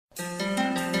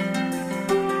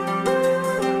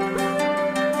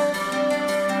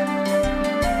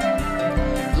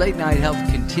Late Night Health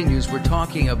continues. We're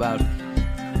talking about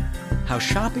how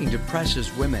shopping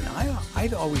depresses women.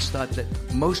 I'd always thought that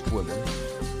most women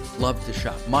love to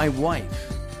shop. My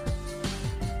wife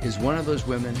is one of those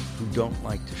women who don't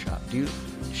like to shop. Do you,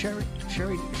 Sherry,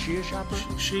 is she a shopper?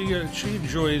 She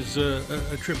enjoys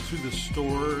a trip through the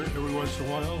store every once in a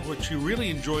while. What she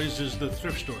really enjoys is the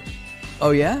thrift stores.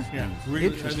 Oh, yeah? Yeah,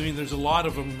 really. I mean, there's a lot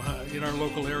of them in our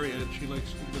local area, and she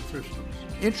likes the thrift stores.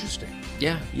 Interesting.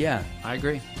 Yeah, I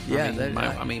agree. Yeah,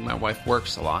 I mean, my wife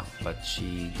works a lot, but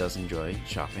she does enjoy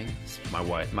shopping. My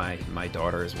wife, my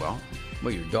daughter as well.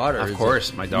 Well, your daughter, of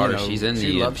course, my daughter. She's in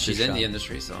the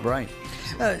industry, so right.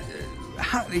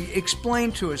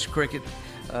 Explain to us, Cricket.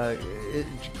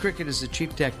 Cricket is the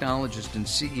chief technologist and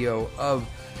CEO of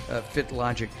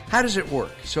FitLogic. How does it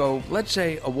work? So, let's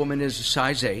say a woman is a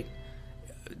size 8.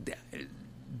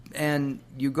 And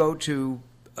you go to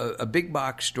a big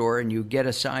box store and you get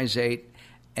a size 8,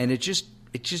 and it just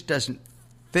doesn't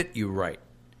fit you right.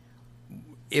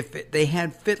 If they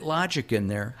had FitLogic in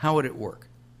there, how would it work?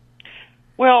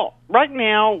 Well, right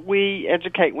now we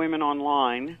educate women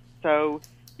online. So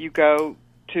you go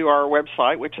to our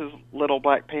website, which is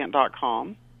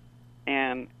littleblackpant.com,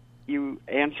 and you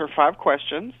answer 5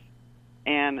 questions,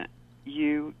 and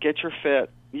you get your fit.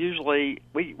 Usually,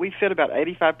 we fit about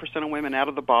 85% of women out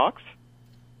of the box,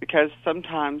 because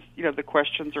sometimes, the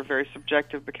questions are very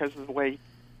subjective because of the way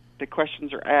the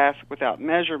questions are asked without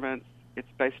measurements. It's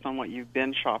based on what you've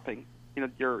been shopping,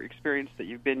 your experience that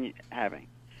you've been having.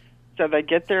 So they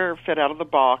get their fit out of the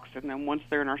box, and then once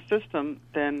they're in our system,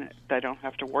 then they don't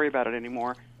have to worry about it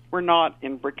anymore. We're not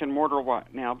in brick and mortar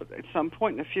right now, but at some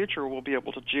point in the future, we'll be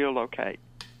able to geolocate.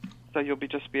 So you'll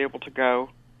just be able to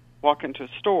walk into a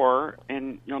store,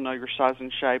 and you'll know your size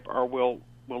and shape, or we'll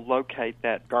locate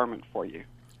that garment for you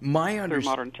through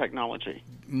modern technology.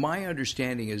 My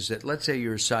understanding is that, let's say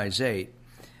you're a size 8,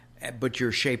 but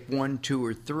you're shape 1, 2,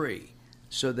 or 3,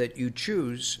 so that you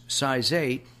choose size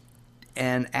 8,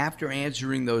 and after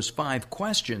answering those 5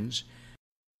 questions,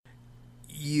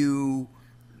 you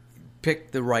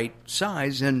pick the right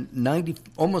size, and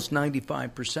almost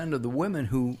 95% of the women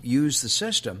who use the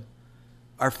system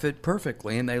are fit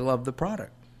perfectly, and they love the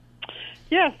product.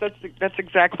 Yes, that's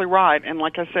exactly right. And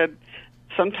like I said,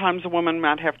 sometimes a woman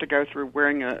might have to go through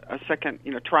wearing a second,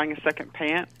 trying a second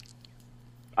pant,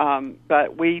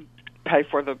 but we pay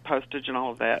for the postage and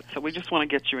all of that. So we just want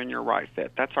to get you in your right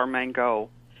fit. That's our main goal,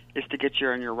 is to get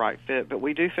you in your right fit. But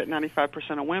we do fit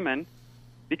 95% of women,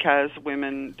 because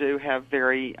women do have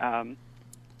very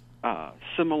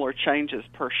similar changes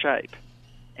per shape.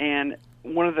 And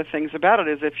one of the things about it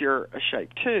is, if you're a shape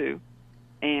 2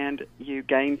 and you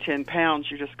gain 10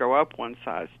 pounds, you just go up one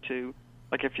size to,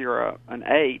 like if you're an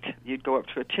 8, you'd go up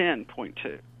to a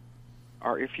 10.2.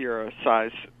 Or if you're a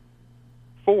size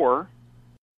 4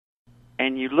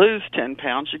 and you lose 10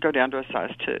 pounds, you go down to a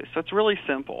size 2. So it's really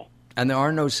simple. And there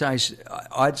are no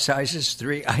odd sizes,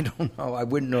 3? I don't know. I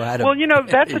wouldn't know how to... Well,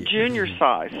 that's a junior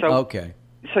size. So, okay.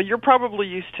 So you're probably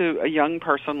used to a young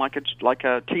person, like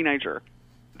a teenager.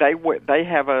 They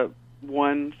have a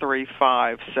 1, 3,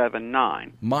 5, 7,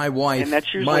 9. My wife... And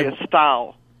that's usually a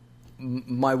style.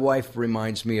 My wife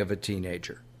reminds me of a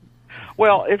teenager.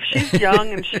 Well, if she's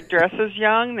young and she dresses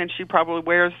young, then she probably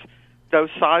wears those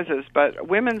sizes. But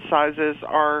women's sizes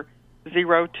are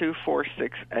 0, 2, 4,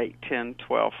 6, 8, 10,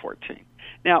 12, 14.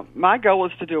 Now, my goal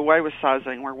is to do away with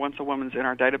sizing, where once a woman's in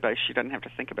our database, she doesn't have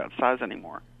to think about size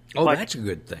anymore. Oh, that's a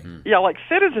good thing. Yeah,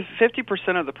 fit is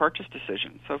 50% of the purchase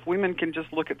decision. So if women can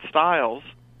just look at styles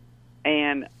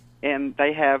and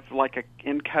they have like a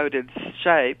encoded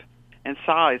shape and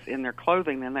size in their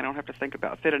clothing, then they don't have to think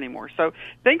about fit anymore. So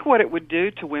think what it would do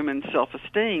to women's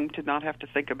self-esteem to not have to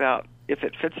think about if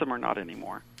it fits them or not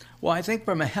anymore. Well, I think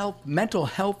from a mental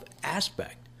health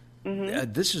aspect,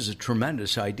 this is a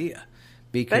tremendous idea,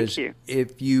 because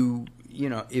if you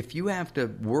have to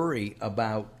worry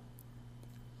about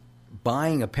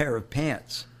buying a pair of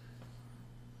pants,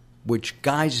 which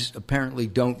guys apparently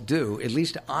don't do, at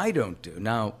least I don't do.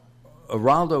 Now,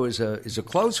 Araldo is a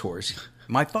clothes horse.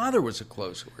 My father was a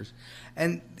clothes horse,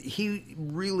 and he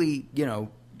really,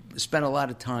 spent a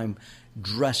lot of time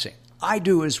dressing. I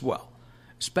do as well,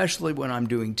 especially when I'm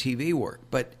doing TV work.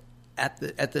 But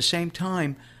at the same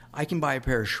time, I can buy a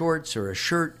pair of shorts or a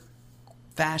shirt,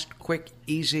 fast, quick,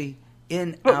 easy,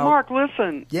 in, But out. Mark,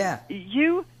 listen. Yeah.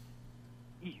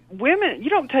 Women, you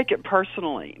don't take it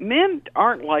personally. Men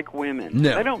aren't like women.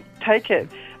 No. They don't take it.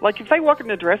 Like if they walk in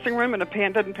the dressing room and a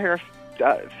pant doesn't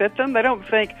fit them, they don't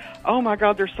think, oh my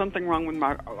God, there's something wrong with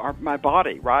my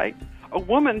body, right? a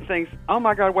woman thinks, oh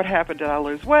my God, what happened? Did I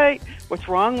lose weight? What's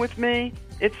wrong with me?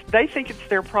 They think it's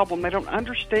their problem. They don't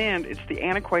understand it's the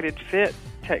antiquated fit,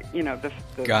 the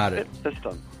Got fit it.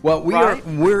 system. Well,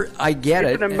 I get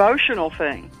it. It's an emotional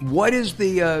thing. What is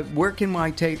the, where can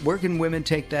women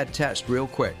take that test real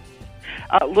quick?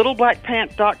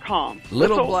 LittleBlackPant.com.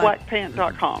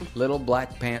 LittleBlackPant.com.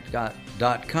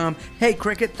 LittleBlackPant.com. Hey,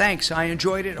 Cricket, thanks. I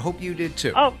enjoyed it. Hope you did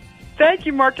too. Oh, thank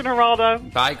you, Mark and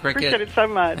Geraldo. Bye, Cricket. Appreciate it so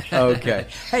much. Okay.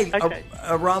 Hey, Okay.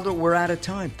 Geraldo, we're out of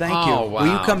time. Thank you. Oh, wow.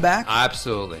 Will you come back?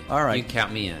 Absolutely. All right. You can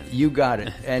count me in. You got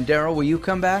it. And Daryl, will you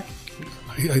come back?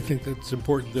 I think that's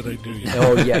important that I do. Yeah.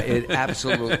 Oh, yeah, it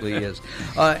absolutely is.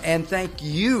 And thank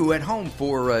you at home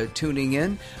for tuning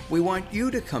in. We want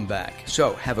you to come back.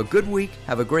 So have a good week,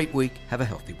 have a great week, have a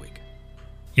healthy week.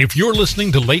 If you're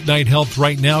listening to Late Night Health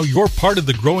right now, you're part of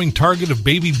the growing target of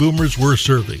baby boomers we're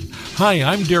serving. Hi,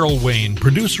 I'm Daryl Wayne,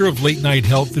 producer of Late Night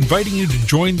Health, inviting you to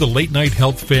join the Late Night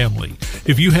Health family.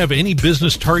 If you have any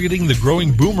business targeting the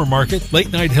growing boomer market,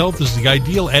 Late Night Health is the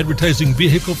ideal advertising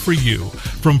vehicle for you.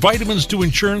 From vitamins to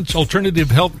insurance,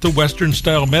 alternative health to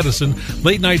Western-style medicine,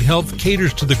 Late Night Health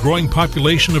caters to the growing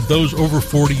population of those over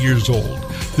 40 years old.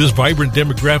 This vibrant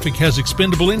demographic has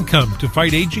expendable income to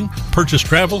fight aging, purchase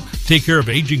travel, take care of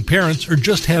aging parents, or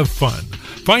just have fun.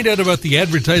 Find out about the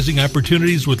advertising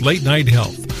opportunities with Late Night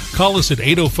Health. Call us at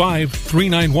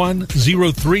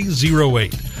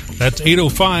 805-391-0308. That's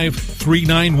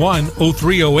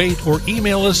 805-391-0308, or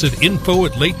email us at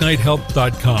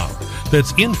info@latenighthealth.com.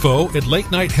 That's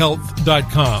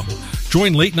info@latenighthealth.com.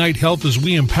 Join Late Night Health as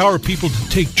we empower people to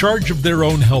take charge of their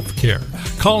own health care.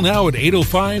 Call now at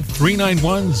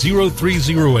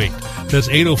 805-391-0308. That's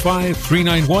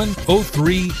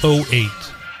 805-391-0308.